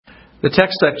The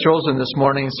text I've chosen this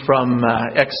morning is from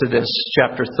Exodus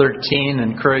chapter 13. I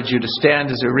encourage you to stand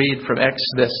as I read from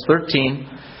Exodus 13,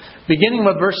 beginning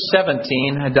with verse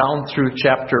 17 down through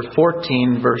chapter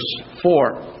 14, verse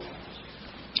 4.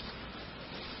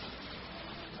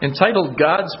 Entitled,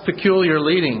 God's Peculiar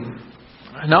Leading.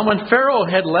 Now when Pharaoh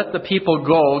had let the people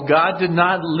go, God did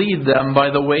not lead them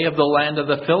by the way of the land of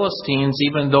the Philistines,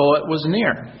 even though it was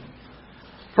near.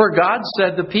 For God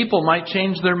said the people might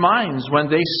change their minds when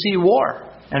they see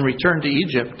war and return to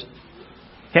Egypt.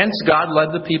 Hence God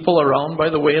led the people around by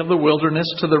the way of the wilderness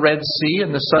to the Red Sea,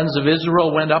 and the sons of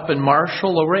Israel went up in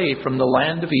martial array from the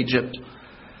land of Egypt.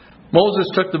 Moses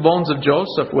took the bones of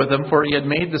Joseph with him, for he had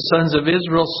made the sons of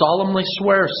Israel solemnly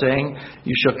swear, saying,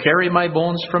 "You shall carry my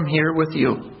bones from here with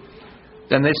you."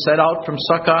 Then they set out from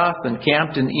Succoth and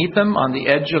camped in Etham on the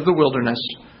edge of the wilderness.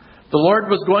 The Lord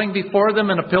was going before them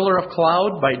in a pillar of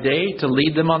cloud by day to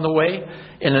lead them on the way,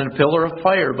 and in a pillar of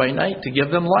fire by night to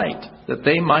give them light, that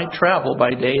they might travel by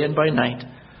day and by night.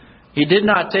 He did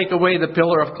not take away the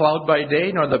pillar of cloud by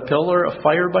day, nor the pillar of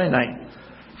fire by night,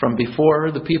 from before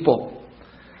the people.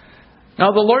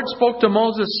 Now the Lord spoke to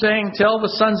Moses, saying, "Tell the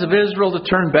sons of Israel to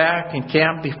turn back and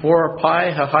camp before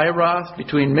Pi-hahiroth,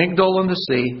 between Migdol and the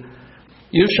sea.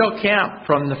 You shall camp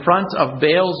from the front of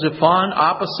Baal-zephon,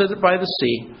 opposite by the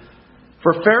sea.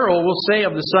 For Pharaoh will say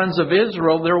of the sons of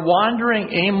Israel, their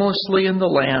wandering aimlessly in the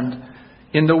land,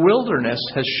 in the wilderness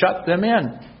has shut them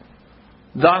in.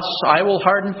 Thus I will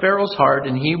harden Pharaoh's heart,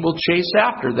 and he will chase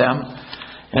after them.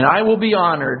 And I will be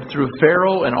honored through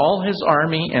Pharaoh and all his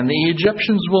army, and the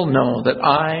Egyptians will know that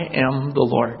I am the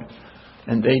Lord."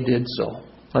 And they did so.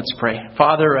 Let's pray.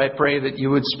 Father, I pray that you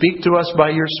would speak to us by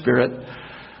your Spirit.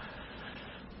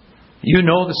 You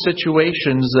know the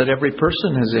situations that every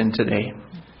person is in today.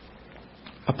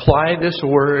 Apply this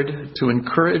word to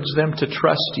encourage them to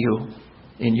trust you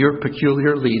in your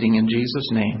peculiar leading. In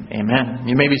Jesus' name, amen.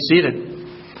 You may be seated.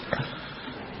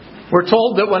 We're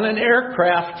told that when an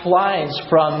aircraft flies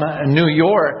from New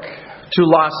York to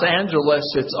Los Angeles,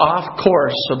 it's off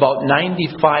course about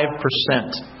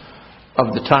 95%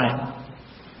 of the time.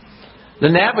 The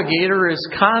navigator is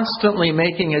constantly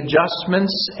making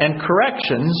adjustments and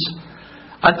corrections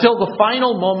until the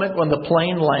final moment when the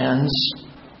plane lands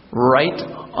right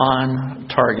on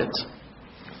target.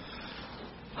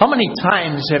 How many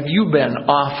times have you been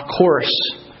off course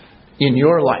in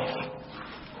your life?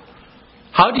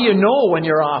 How do you know when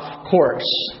you're off course?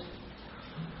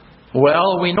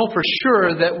 Well, we know for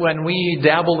sure that when we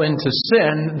dabble into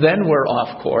sin, then we're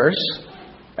off course.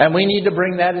 And we need to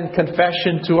bring that in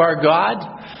confession to our God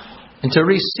and to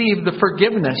receive the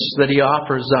forgiveness that He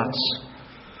offers us.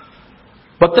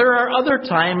 But there are other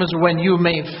times when you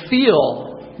may feel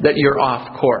that you're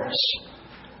off course,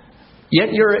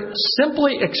 yet you're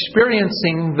simply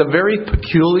experiencing the very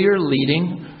peculiar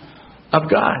leading of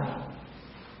God.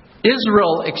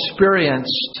 Israel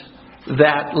experienced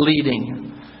that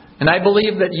leading, and I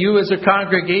believe that you as a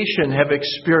congregation have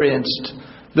experienced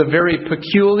the very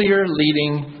peculiar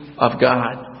leading of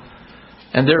God.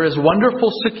 And there is wonderful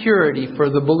security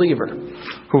for the believer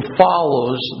who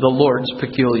follows the Lord's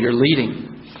peculiar leading.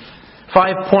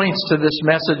 5 points to this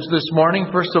message this morning.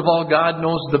 First of all, God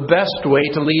knows the best way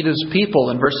to lead His people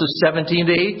in verses 17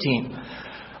 to 18.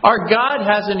 Our God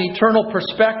has an eternal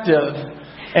perspective,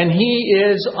 and He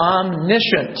is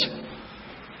omniscient.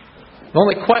 The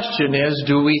only question is,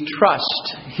 do we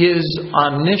trust His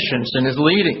omniscience and His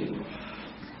leading?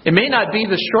 It may not be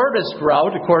the shortest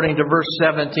route, according to verse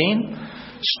 17.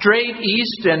 Straight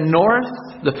east and north,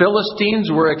 the Philistines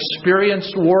were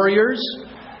experienced warriors,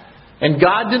 and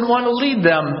God didn't want to lead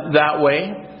them that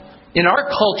way. In our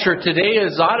culture today,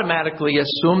 it is automatically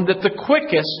assumed that the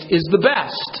quickest is the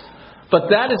best. But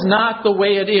that is not the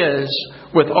way it is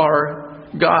with our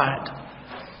God.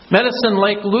 Medicine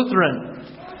Lake Lutheran,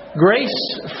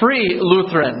 Grace Free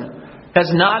Lutheran,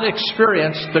 has not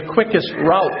experienced the quickest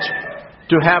route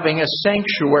to having a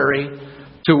sanctuary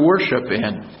to worship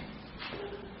in.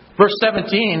 Verse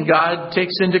 17, God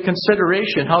takes into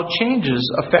consideration how changes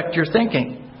affect your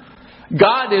thinking.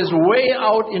 God is way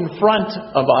out in front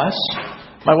of us.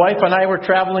 My wife and I were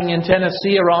traveling in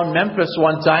Tennessee around Memphis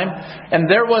one time, and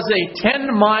there was a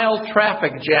 10-mile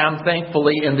traffic jam,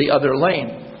 thankfully, in the other lane.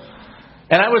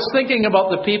 And I was thinking about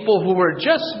the people who were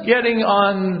just getting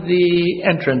on the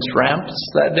entrance ramps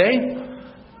that day,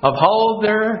 of how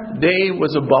their day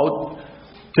was about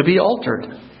to be altered.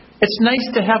 It's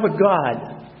nice to have a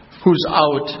God who's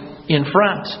out in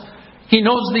front. He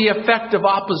knows the effect of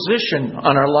opposition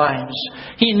on our lives.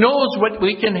 He knows what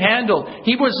we can handle.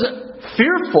 He was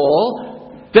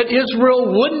fearful that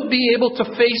Israel wouldn't be able to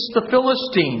face the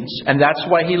Philistines, and that's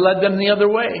why He led them the other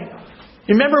way.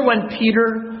 Remember when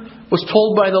Peter was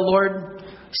told by the Lord,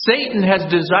 Satan has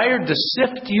desired to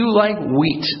sift you like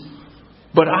wheat,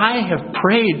 but I have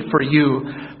prayed for you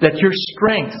that your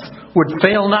strength would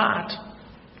fail not.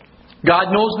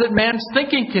 God knows that man's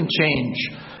thinking can change.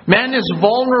 Man is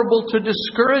vulnerable to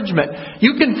discouragement.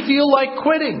 You can feel like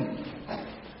quitting.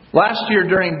 Last year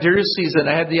during deer season,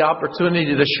 I had the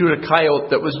opportunity to shoot a coyote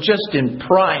that was just in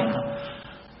prime.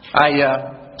 I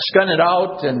skun it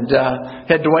out and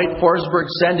had Dwight Forsberg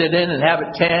send it in and have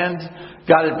it tanned.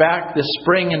 Got it back this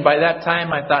spring, and by that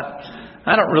time I thought,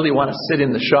 I don't really want to sit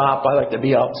in the shop. I like to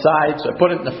be outside, so I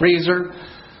put it in the freezer.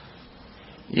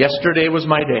 Yesterday was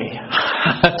my day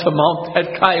to mount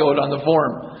that coyote on the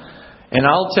form. And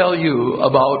I'll tell you,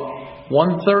 about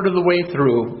 1/3 of the way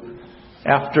through,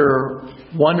 after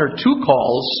 1 or 2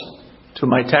 calls to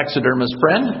my taxidermist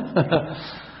friend,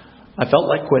 I felt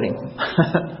like quitting.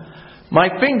 My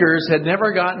fingers had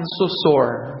never gotten so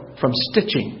sore from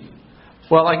stitching.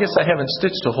 Well, I guess I haven't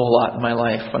stitched a whole lot in my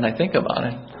life when I think about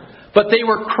it. But they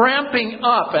were cramping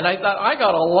up, and I thought, I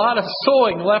got a lot of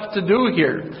sewing left to do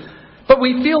here. But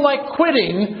we feel like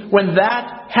quitting when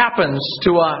that happens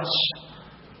to us.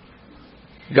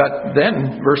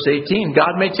 Then, verse 18,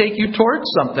 God may take you towards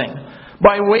something.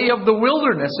 By way of the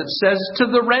wilderness, it says, to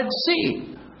the Red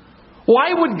Sea.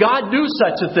 Why would God do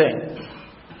such a thing?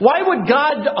 Why would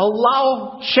God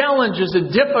allow challenges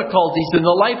and difficulties in the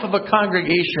life of a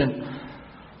congregation?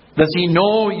 Does He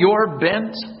know your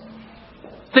bent?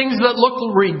 Things that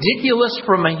look ridiculous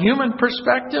from a human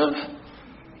perspective?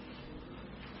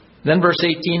 Then verse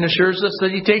 18 assures us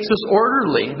that He takes us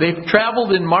orderly. They've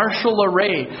traveled in martial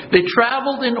array. They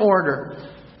traveled in order.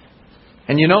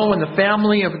 And you know, when the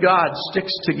family of God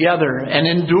sticks together and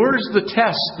endures the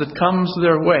test that comes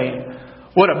their way,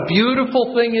 what a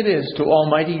beautiful thing it is to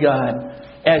Almighty God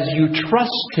as you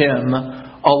trust Him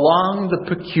along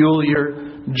the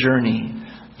peculiar journey.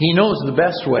 He knows the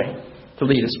best way to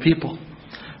lead His people.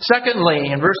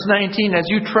 Secondly, in verse 19, as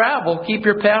you travel, keep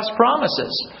your past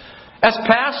promises. As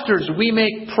pastors, we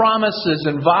make promises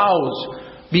and vows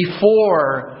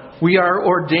before we are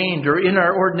ordained or in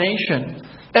our ordination.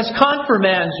 As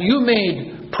confirmands, you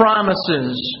made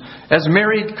promises. As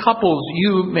married couples,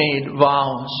 you made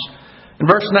vows. In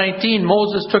verse 19,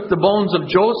 Moses took the bones of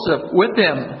Joseph with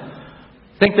him.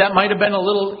 Think that might have been a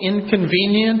little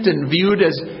inconvenient and viewed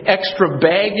as extra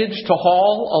baggage to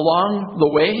haul along the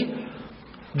way.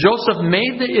 Joseph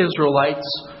made the Israelites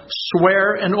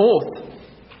swear an oath.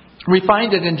 We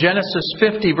find it in Genesis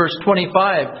 50, verse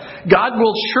 25. God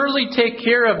will surely take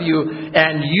care of you,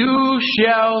 and you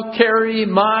shall carry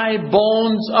my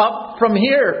bones up from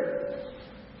here.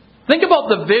 Think about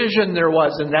the vision there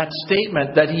was in that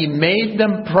statement that He made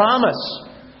them promise.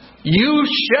 You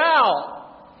shall.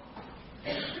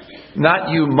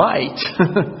 Not you might.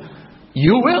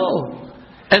 You will.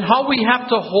 And how we have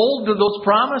to hold to those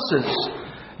promises.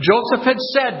 Joseph had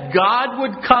said God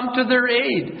would come to their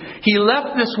aid. He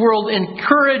left this world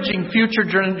encouraging future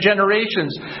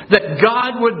generations that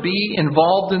God would be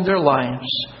involved in their lives.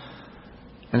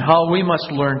 And how we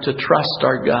must learn to trust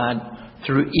our God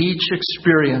through each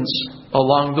experience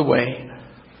along the way.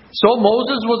 So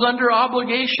Moses was under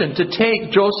obligation to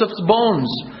take Joseph's bones.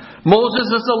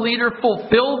 Moses as a leader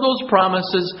fulfilled those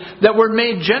promises that were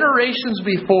made generations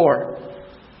before.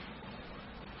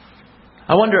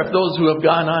 I wonder if those who have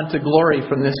gone on to glory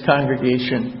from this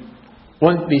congregation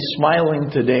wouldn't be smiling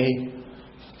today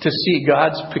to see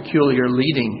God's peculiar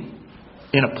leading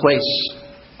in a place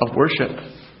of worship.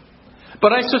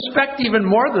 But I suspect even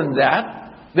more than that,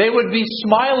 they would be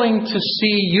smiling to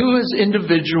see you as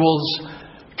individuals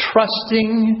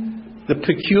trusting the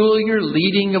peculiar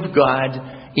leading of God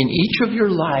in each of your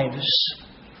lives.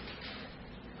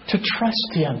 To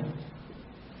trust Him.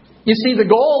 You see, the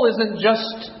goal isn't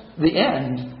just the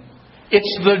end.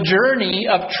 It's the journey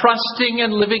of trusting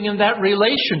and living in that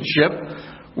relationship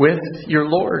with your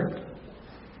Lord.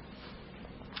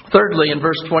 Thirdly, in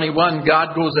verse 21,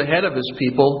 God goes ahead of His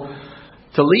people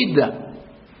to lead them.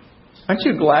 Aren't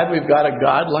you glad we've got a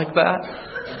God like that?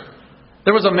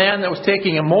 There was a man that was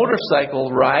taking a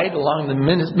motorcycle ride along the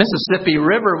Mississippi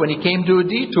River when he came to a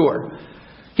detour.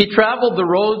 He traveled the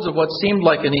roads of what seemed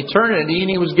like an eternity, and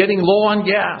he was getting low on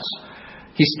gas.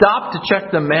 He stopped to check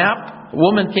the map. A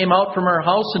woman came out from her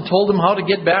house and told him how to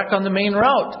get back on the main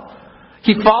route.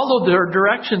 He followed their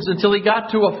directions until he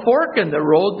got to a fork in the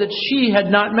road that she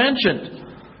had not mentioned.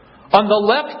 On the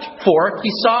left fork, he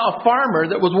saw a farmer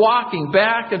that was walking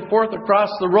back and forth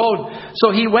across the road.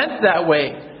 So he went that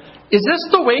way. Is this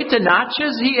the way to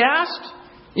Natchez? He asked.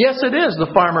 Yes, it is,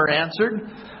 the farmer answered.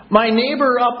 My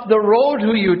neighbor up the road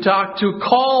who you talked to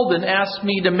called and asked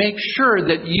me to make sure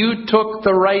that you took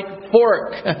the right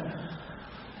fork.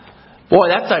 Boy,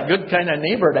 that's a good kind of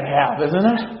neighbor to have, isn't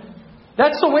it?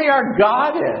 That's the way our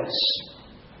God is.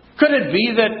 Could it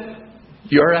be that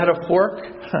you're at a fork?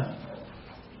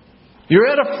 You're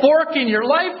at a fork in your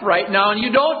life right now, and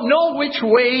you don't know which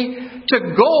way to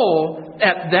go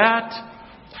at that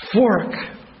fork.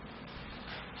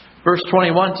 Verse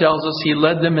 21 tells us He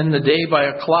led them in the day by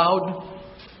a cloud.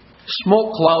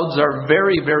 Smoke clouds are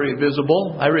very, very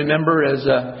visible. I remember as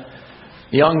a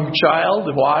young child,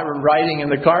 while I was riding in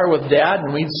the car with Dad,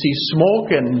 and we'd see smoke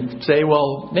and say,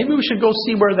 well, maybe we should go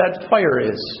see where that fire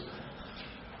is.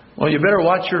 Well, you better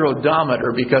watch your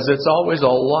odometer, because it's always a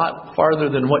lot farther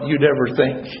than what you'd ever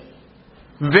think.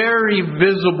 Very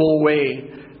visible way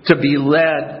to be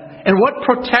led. And what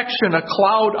protection a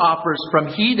cloud offers from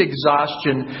heat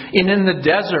exhaustion in the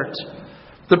desert.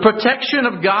 The protection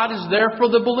of God is there for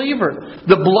the believer.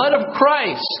 The blood of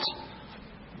Christ.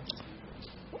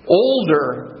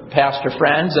 Older Pastor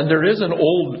Franz, and there was an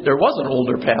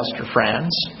older Pastor Franz,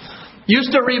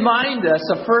 used to remind us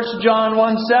of 1 John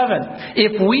 1:7.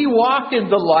 If we walk in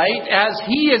the light as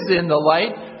He is in the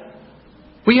light,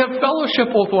 we have fellowship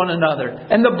with one another.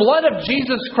 And the blood of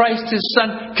Jesus Christ, His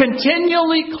Son,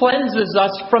 continually cleanses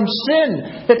us from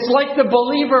sin. It's like the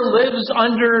believer lives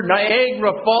under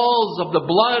Niagara Falls of the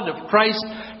blood of Christ,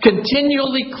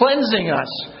 continually cleansing us.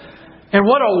 And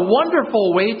what a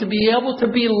wonderful way to be able to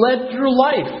be led through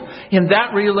life in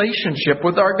that relationship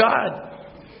with our God.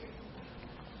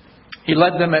 He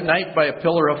led them at night by a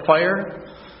pillar of fire.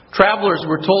 Travelers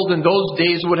were told in those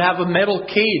days would have a metal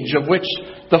cage of which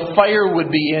the fire would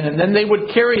be in, and then they would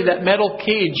carry that metal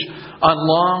cage on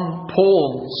long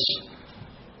poles.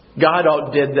 God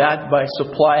outdid that by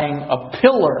supplying a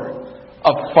pillar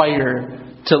of fire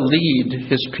to lead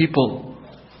His people.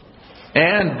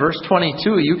 And verse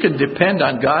 22, you can depend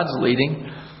on God's leading.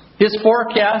 His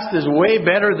forecast is way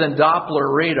better than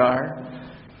Doppler radar.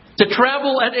 To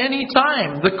travel at any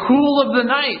time, the cool of the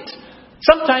night.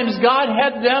 Sometimes God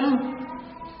had them,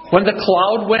 when the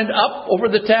cloud went up over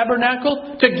the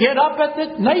tabernacle, to get up at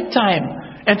the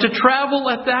nighttime and to travel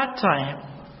at that time.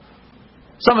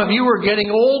 Some of you are getting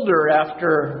older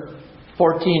after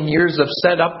 14 years of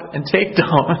setup and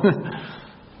takedown.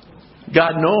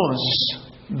 God knows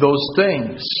those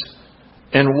things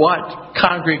and what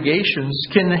congregations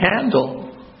can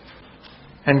handle.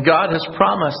 And God has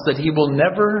promised that He will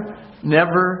never,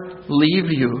 never leave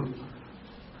you.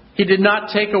 He did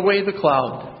not take away the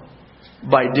cloud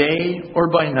by day or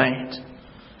by night.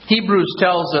 Hebrews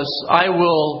tells us, I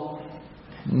will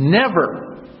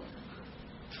never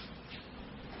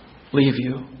leave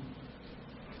you.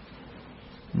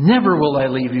 Never will I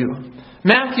leave you.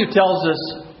 Matthew tells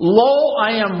us, lo,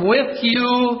 I am with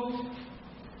you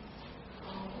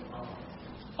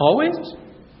always.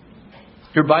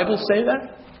 Your Bible say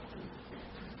that?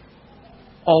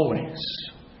 Always.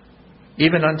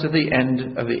 Even unto the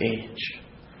end of the age.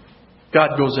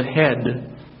 God goes ahead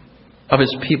of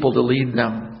His people to lead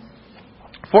them.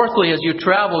 Fourthly, as you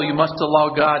travel, you must allow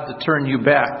God to turn you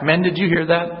back. Men, did you hear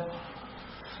that?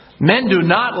 Men do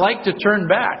not like to turn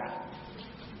back.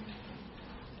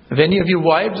 Have any of you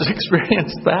wives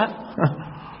experienced that?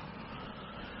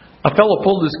 A fellow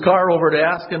pulled his car over to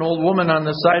ask an old woman on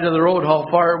the side of the road how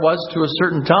far it was to a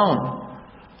certain town.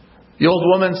 The old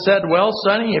woman said, well,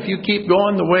 sonny, if you keep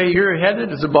going the way you're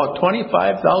headed, it's about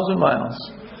 25,000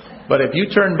 miles. But if you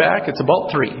turn back, it's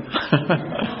about 3.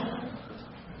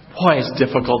 Boy, it's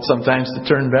difficult sometimes to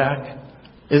turn back,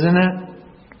 isn't it?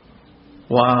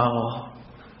 Wow.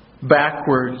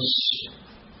 Backwards.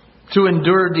 To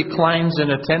endure declines in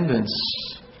attendance.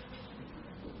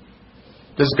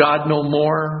 Does God know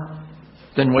more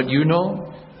than what you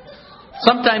know?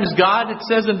 Sometimes God, it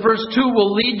says in verse 2,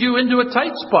 will lead you into a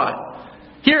tight spot.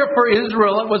 Here for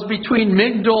Israel, it was between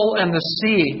Migdol and the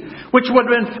sea, which would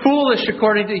have been foolish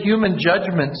according to human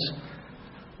judgments.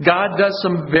 God does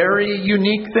some very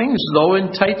unique things, though,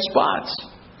 in tight spots.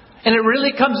 And it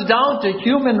really comes down to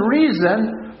human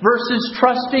reason versus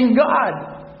trusting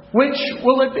God. Which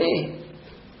will it be?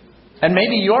 And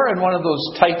maybe you're in one of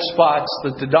those tight spots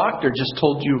that the doctor just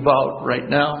told you about right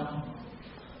now.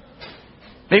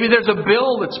 Maybe there's a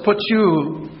bill that's put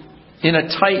you in a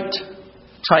tight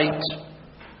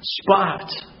spot.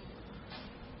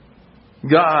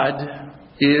 God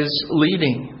is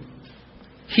leading.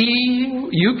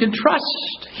 You can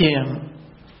trust Him.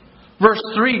 Verse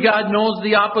 3, God knows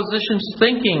the opposition's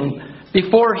thinking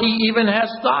before he even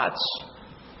has thoughts.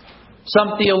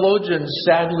 Some theologians,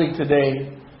 sadly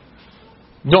today,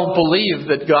 Don't believe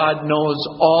that God knows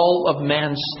all of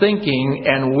man's thinking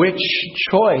and which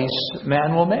choice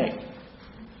man will make.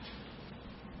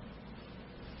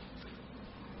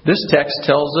 This text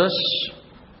tells us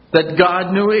that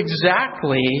God knew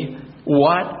exactly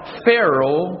what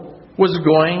Pharaoh was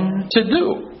going to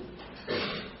do.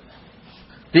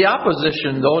 The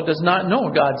opposition, though, does not know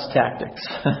God's tactics.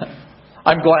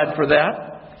 I'm glad for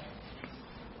that.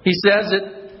 He says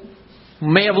it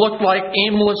may have looked like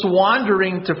aimless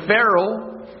wandering to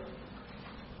Pharaoh,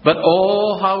 but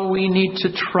oh, how we need to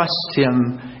trust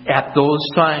Him at those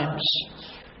times.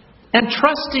 And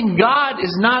trusting God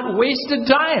is not wasted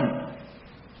time.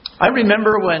 I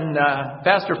remember when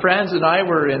Pastor Franz and I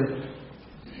were in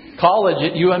college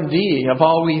at UMD, of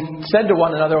how we said to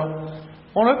one another,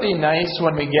 won't it be nice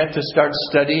when we get to start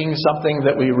studying something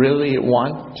that we really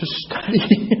want to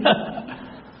study?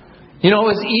 You know,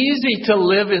 it's easy to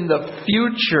live in the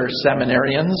future,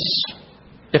 seminarians,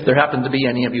 if there happen to be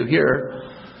any of you here.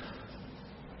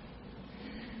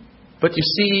 But you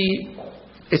see,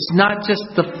 it's not just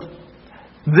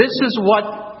this is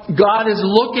what God is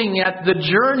looking at, the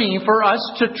journey for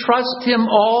us to trust Him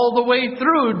all the way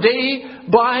through, day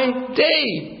by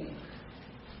day.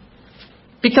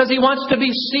 Because He wants to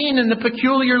be seen in the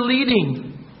peculiar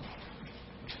leading.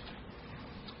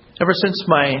 Ever since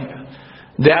my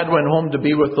dad went home to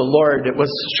be with the Lord, it was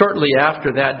shortly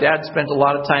after that. Dad spent a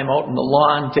lot of time out in the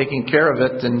lawn taking care of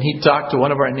it, and he talked to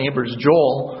one of our neighbors,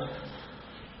 Joel.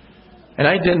 And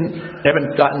I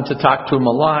haven't gotten to talk to him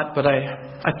a lot, but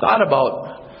I thought about,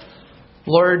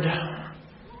 Lord,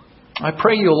 I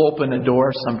pray You'll open a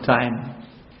door sometime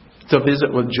to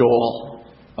visit with Joel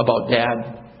about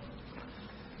Dad.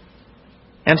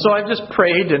 And so I've just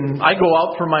prayed, and I go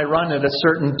out for my run at a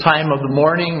certain time of the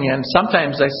morning, and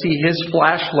sometimes I see his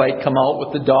flashlight come out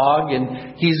with the dog,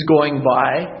 and he's going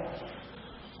by.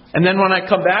 And then when I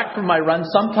come back from my run,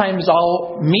 sometimes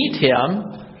I'll meet him,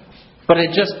 but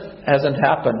it just hasn't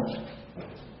happened.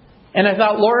 And I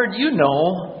thought, Lord, You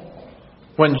know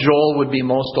when Joel would be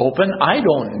most open. I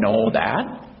don't know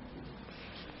that.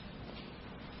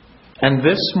 And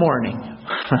this morning,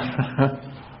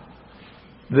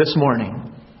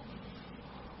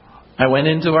 I went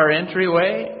into our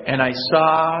entryway and I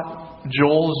saw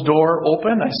Joel's door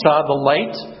open. I saw the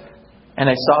light and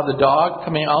I saw the dog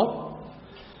coming out.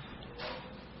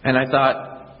 And I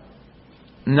thought,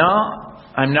 no,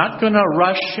 I'm not going to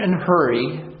rush and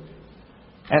hurry.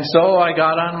 And so I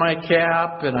got on my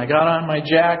cap and I got on my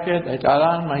jacket. I got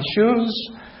on my shoes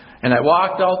and I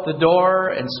walked out the door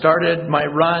and started my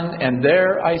run. And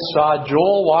there I saw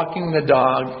Joel walking the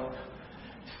dog.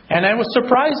 And I was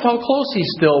surprised how close he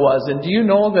still was. And do you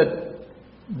know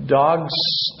that dogs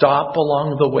stop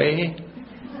along the way?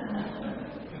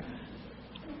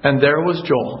 And there was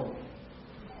Joel.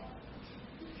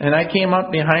 And I came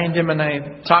up behind him and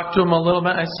I talked to him a little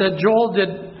bit. I said, Joel, did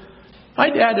my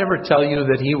dad ever tell you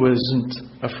that he wasn't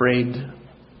afraid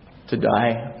to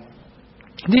die?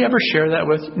 Did he ever share that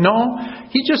with you? No,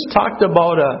 he just talked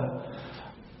about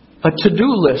a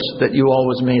to-do list that you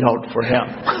always made out for him.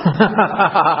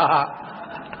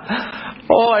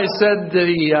 Oh, I said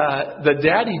the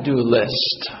daddy-do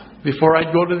list before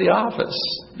I'd go to the office.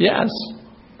 Yes.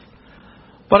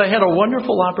 But I had a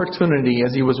wonderful opportunity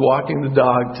as he was walking the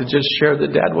dog to just share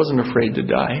that Dad wasn't afraid to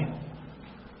die.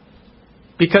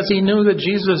 Because he knew that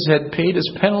Jesus had paid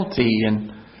his penalty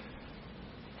and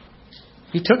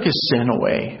He took his sin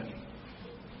away.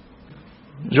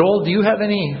 Joel, do you have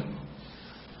any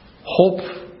hope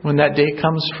when that day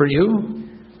comes for you?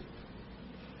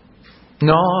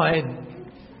 No, I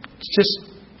just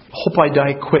hope I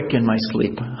die quick in my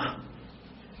sleep.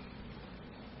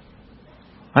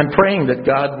 I'm praying that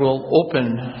God will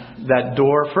open that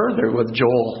door further with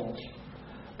Joel.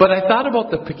 But I thought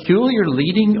about the peculiar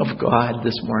leading of God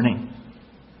this morning.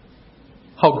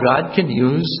 How God can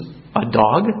use a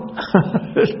dog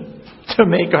to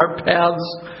make our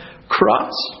paths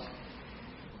cross.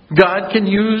 God can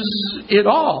use it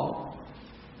all.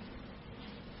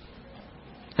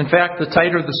 In fact, the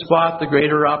tighter the spot, the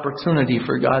greater opportunity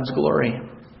for God's glory.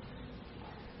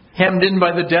 Hemmed in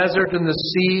by the desert and the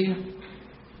sea,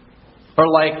 or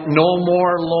like no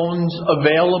more loans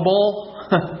available,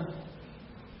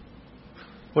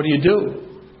 what do?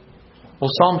 Well,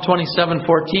 Psalm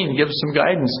 27:14 gives some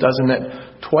guidance, doesn't it?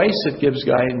 Twice it gives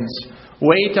guidance.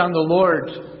 Wait on the Lord.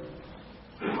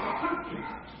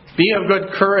 Be of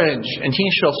good courage, and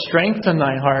He shall strengthen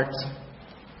thy heart.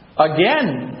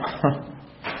 Again,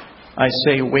 I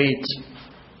say, wait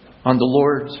on the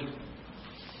Lord.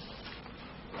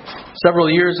 Several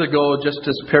years ago, just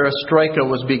as perestroika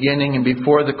was beginning and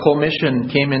before the commission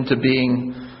came into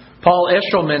being, Paul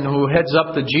Eshelman, who heads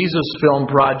up the Jesus Film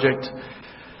Project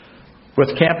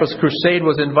with Campus Crusade,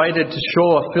 was invited to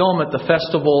show a film at the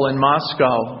festival in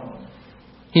Moscow.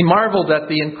 He marveled at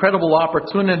the incredible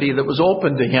opportunity that was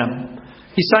open to him.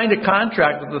 He signed a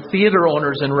contract with the theater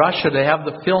owners in Russia to have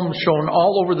the film shown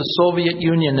all over the Soviet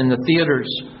Union in the theaters.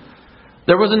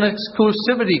 There was an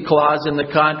exclusivity clause in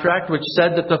the contract which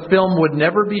said that the film would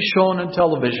never be shown on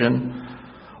television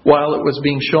while it was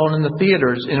being shown in the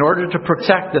theaters in order to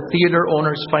protect the theater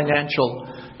owners' financial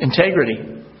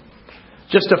integrity.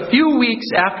 Just a few weeks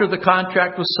after the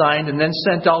contract was signed and then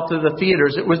sent out to the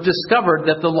theaters, it was discovered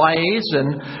that the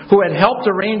liaison who had helped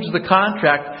arrange the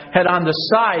contract had on the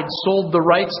side sold the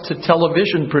rights to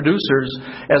television producers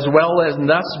as well as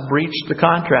thus breached the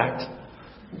contract.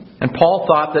 And Paul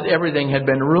thought that everything had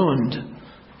been ruined.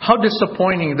 How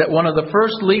disappointing that one of the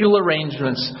first legal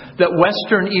arrangements that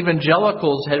Western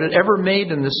evangelicals had ever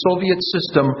made in the Soviet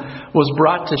system was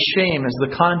brought to shame as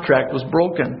the contract was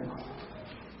broken.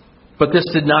 But this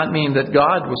did not mean that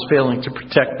God was failing to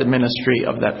protect the ministry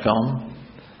of that film.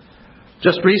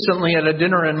 Just recently at a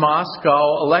dinner in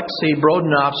Moscow, Alexei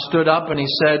Brodnov stood up and he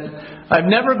said, "I've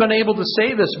never been able to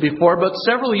say this before, but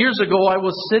several years ago I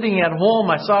was sitting at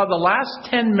home. I saw the last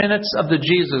 10 minutes of the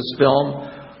Jesus film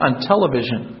on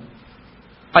television.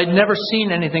 I'd never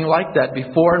seen anything like that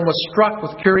before and was struck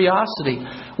with curiosity.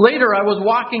 Later I was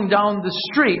walking down the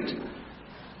street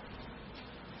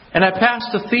and I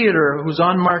passed a theater whose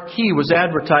on marquee was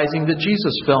advertising the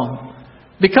Jesus film.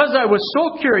 Because I was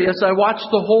so curious, I watched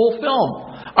the whole film.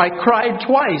 I cried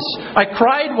twice. I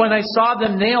cried when I saw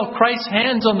them nail Christ's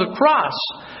hands on the cross.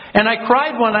 And I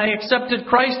cried when I accepted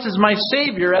Christ as my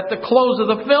Savior at the close of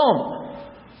the film.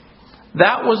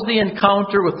 That was the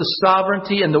encounter with the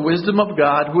sovereignty and the wisdom of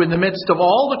God, who in the midst of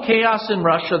all the chaos in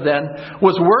Russia then,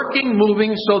 was working,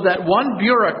 moving so that one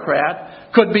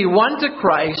bureaucrat could be won to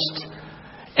Christ.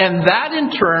 And that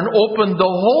in turn opened the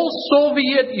whole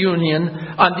Soviet Union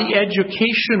on the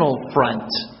educational front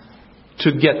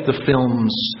to get the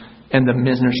films and the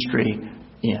ministry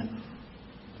in.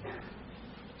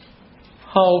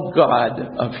 How God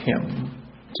of him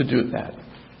to do that,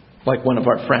 like one of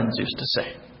our friends used to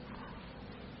say.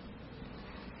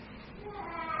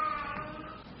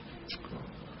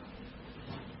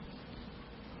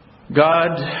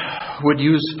 God would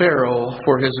use Pharaoh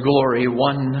for his glory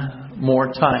one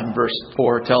more time, verse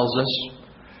 4 tells us.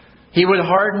 He would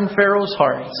harden Pharaoh's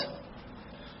heart.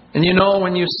 And you know,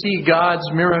 when you see God's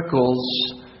miracles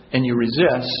and you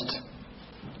resist,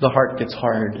 the heart gets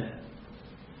hard.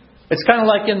 It's kind of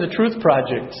like in the Truth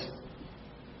Project.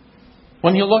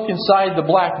 When you look inside the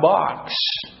black box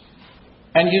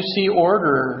and you see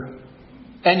order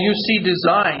and you see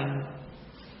design,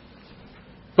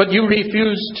 but you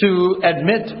refuse to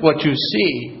admit what you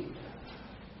see,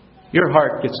 your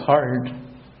heart gets hard.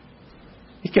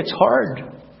 It gets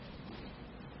hard.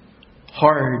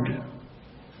 Hard.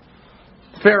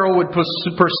 Pharaoh would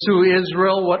pursue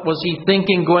Israel. What was he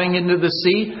thinking going into the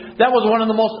sea? That was one of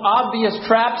the most obvious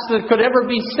traps that could ever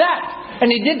be set.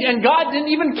 And God didn't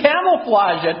even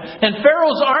camouflage it. And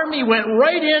Pharaoh's army went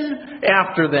right in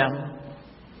after them.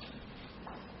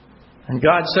 And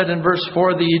God said in verse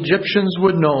 4, the Egyptians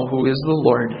would know who is the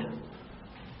Lord.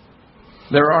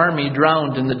 Their army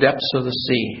drowned in the depths of the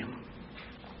sea.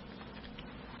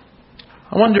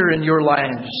 I wonder in your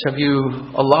lives, have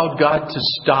you allowed God to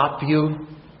stop you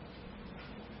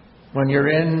when you're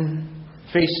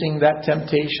facing that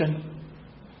temptation?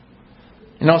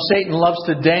 You know, Satan loves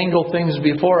to dangle things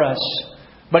before us,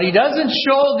 but he doesn't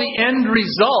show the end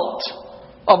result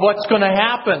of what's going to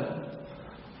happen.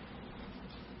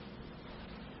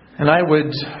 And I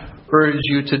would urge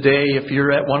you today, if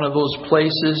you're at one of those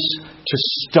places, to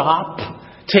stop,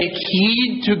 take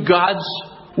heed to God's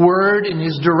Word in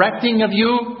His directing of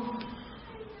you.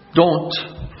 Don't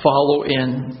follow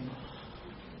in.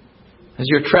 As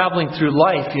you're traveling through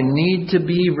life, you need to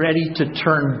be ready to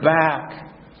turn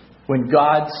back when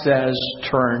God says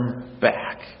turn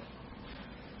back.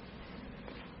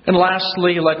 And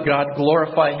lastly, let God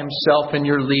glorify Himself in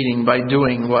your leading by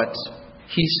doing what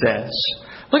He says.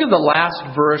 Look at the last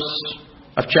verse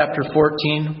of chapter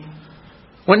 14.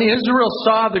 When Israel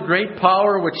saw the great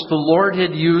power which the Lord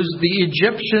had used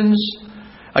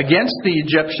against the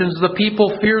Egyptians, the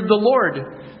people feared the Lord,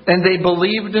 and they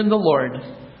believed in the Lord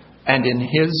and in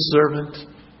His servant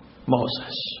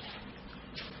Moses.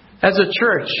 As a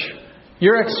church,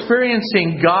 you're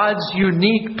experiencing God's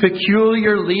unique,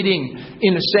 peculiar leading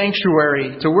in a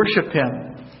sanctuary to worship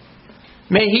Him.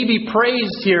 May He be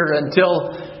praised here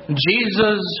until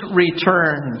Jesus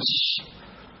returns.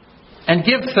 and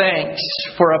give thanks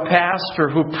for a pastor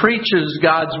who preaches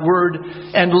God's Word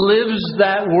and lives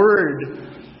that Word,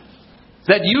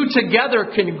 that you together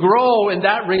can grow in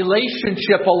that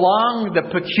relationship along the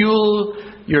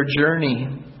peculiar journey.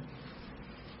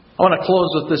 I want to close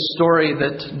with this story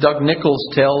that Doug Nichols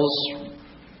tells.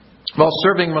 While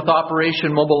serving with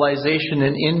Operation Mobilization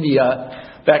in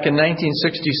India back in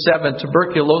 1967,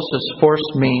 tuberculosis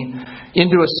forced me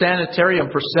into a sanitarium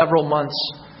for several months.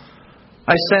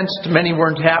 I sensed many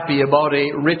weren't happy about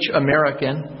a rich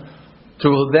American.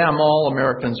 To them, all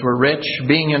Americans were rich,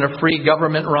 being in a free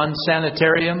government-run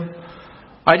sanitarium.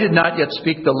 I did not yet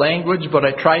speak the language, but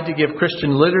I tried to give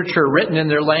Christian literature written in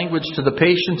their language to the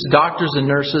patients, doctors, and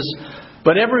nurses,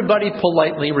 but everybody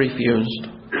politely refused.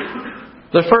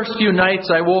 The first few nights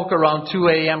I woke around 2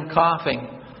 a.m. coughing.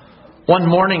 One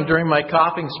morning during my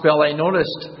coughing spell, I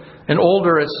noticed an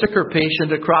older, a sicker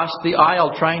patient across the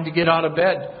aisle trying to get out of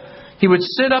bed. He would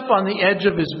sit up on the edge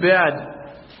of his bed,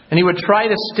 and he would try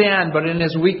to stand, but in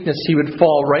his weakness he would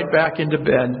fall right back into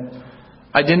bed.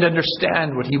 I didn't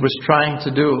understand what he was trying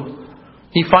to do.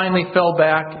 He finally fell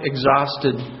back,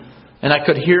 exhausted, and I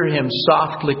could hear him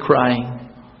softly crying.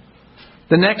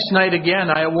 The next night again,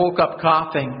 I woke up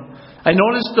coughing. I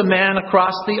noticed the man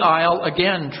across the aisle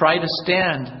again try to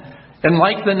stand, and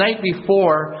like the night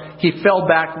before, he fell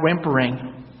back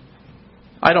whimpering.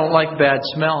 I don't like bad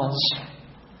smells,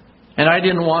 and I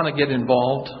didn't want to get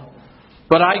involved.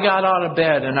 But I got out of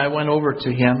bed and I went over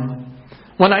to him.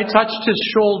 When I touched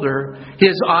his shoulder,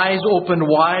 his eyes opened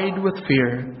wide with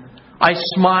fear. I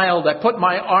smiled, I put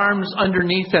my arms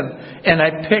underneath him, and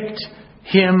I picked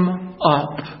him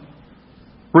up.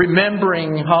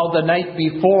 Remembering how the night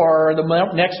before, or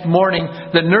the next morning,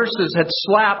 the nurses had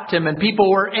slapped him and people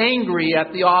were angry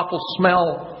at the awful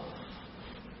smell.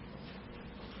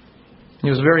 He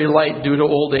was very light due to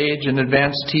old age and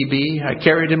advanced TB. I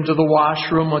carried him to the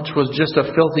washroom, which was just a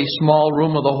filthy small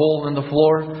room with a hole in the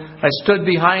floor. I stood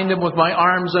behind him with my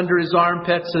arms under his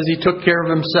armpits as he took care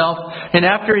of himself. And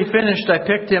after he finished, I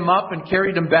picked him up and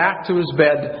carried him back to his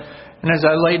bed. And as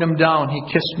I laid him down,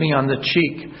 he kissed me on the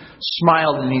cheek,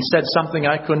 smiled, and he said something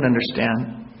I couldn't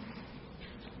understand.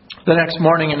 The next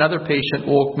morning, another patient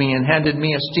woke me and handed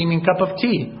me a steaming cup of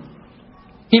tea.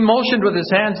 He motioned with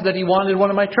his hands that he wanted one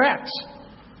of my tracts.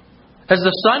 As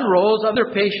the sun rose,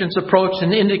 other patients approached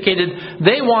and indicated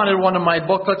they wanted one of my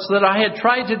booklets that I had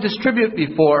tried to distribute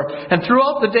before. And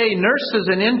throughout the day, nurses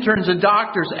and interns and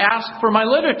doctors asked for my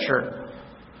literature.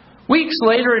 Weeks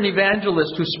later, an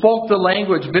evangelist who spoke the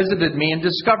language visited me and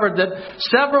discovered that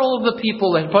several of the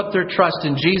people had put their trust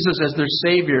in Jesus as their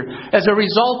Savior as a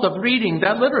result of reading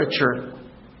that literature.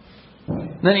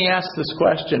 Then he asked this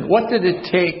question: what did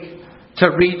it take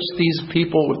to reach these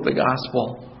people with the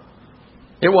gospel?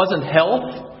 It wasn't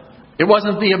health. It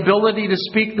wasn't the ability to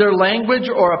speak their language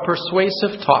or a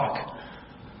persuasive talk.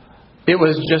 It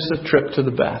was just a trip to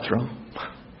the bathroom.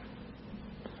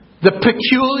 The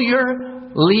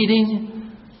peculiar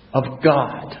leading of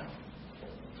God.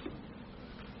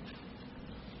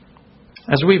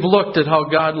 As we've looked at how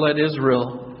God led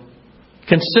Israel,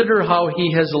 consider how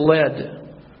He has led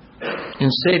in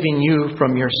saving you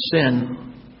from your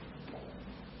sin.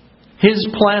 His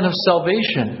plan of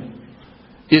salvation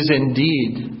is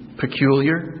indeed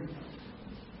peculiar.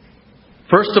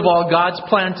 First of all, God's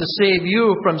plan to save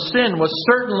you from sin was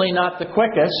certainly not the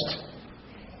quickest.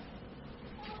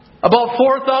 About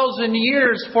 4,000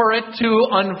 years for it to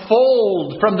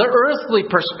unfold from the earthly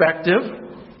perspective,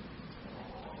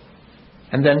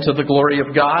 and then to the glory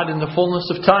of God in the fullness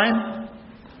of time.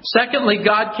 Secondly,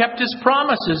 God kept His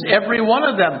promises, every one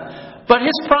of them. But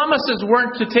His promises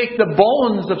weren't to take the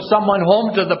bones of someone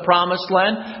home to the promised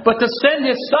land, but to send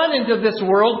His Son into this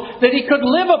world that He could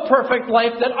live a perfect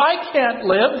life that I can't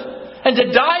live, and to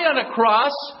die on a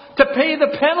cross to pay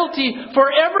the penalty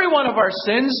for every one of our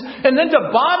sins, and then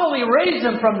to bodily raise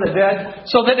Him from the dead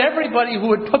so that everybody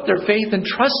who would put their faith and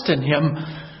trust in Him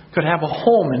could have a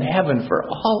home in heaven for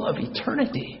all of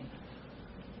eternity.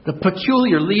 The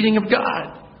peculiar leading of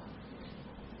God.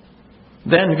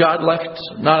 Then God left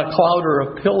not a cloud or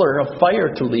a pillar of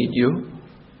fire to lead you,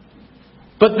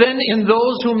 but then in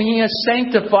those whom He has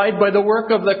sanctified by the work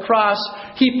of the cross,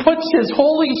 He puts His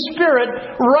Holy Spirit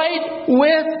right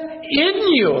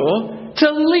within you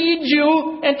to lead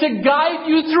you and to guide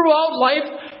you throughout life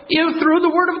through the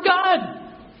Word of God.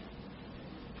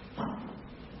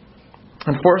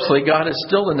 And fourthly, God is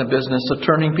still in the business of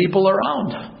turning people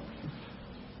around.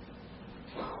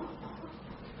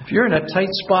 If you're in a tight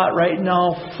spot right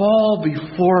now, fall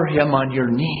before Him on your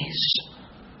knees.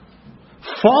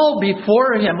 Fall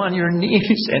before Him on your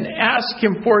knees and ask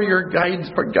Him for your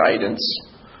guidance.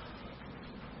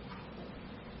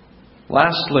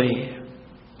 Lastly,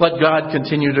 let God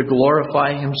continue to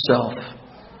glorify Himself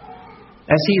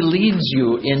as He leads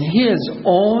you in His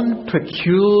own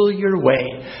peculiar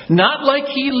way. Not like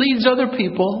He leads other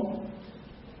people,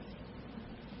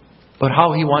 but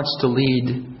how He wants to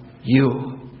lead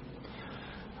you.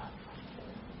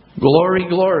 Glory,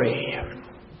 glory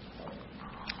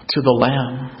to the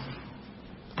Lamb.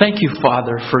 Thank you,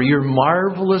 Father, for your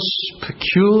marvelous,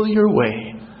 peculiar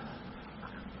way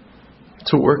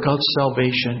to work out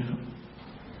salvation,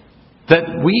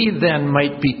 that we then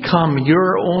might become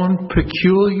your own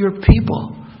peculiar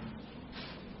people,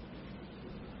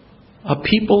 a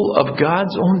people of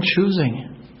God's own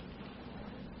choosing,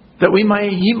 that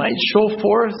He might show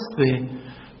forth the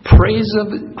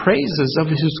praises of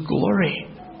His glory,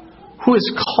 who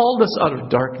has called us out of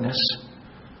darkness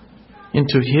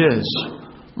into His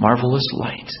marvelous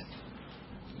light.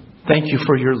 Thank you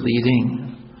for your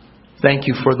leading. Thank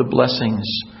you for the blessings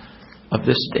of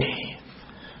this day.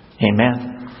 Amen.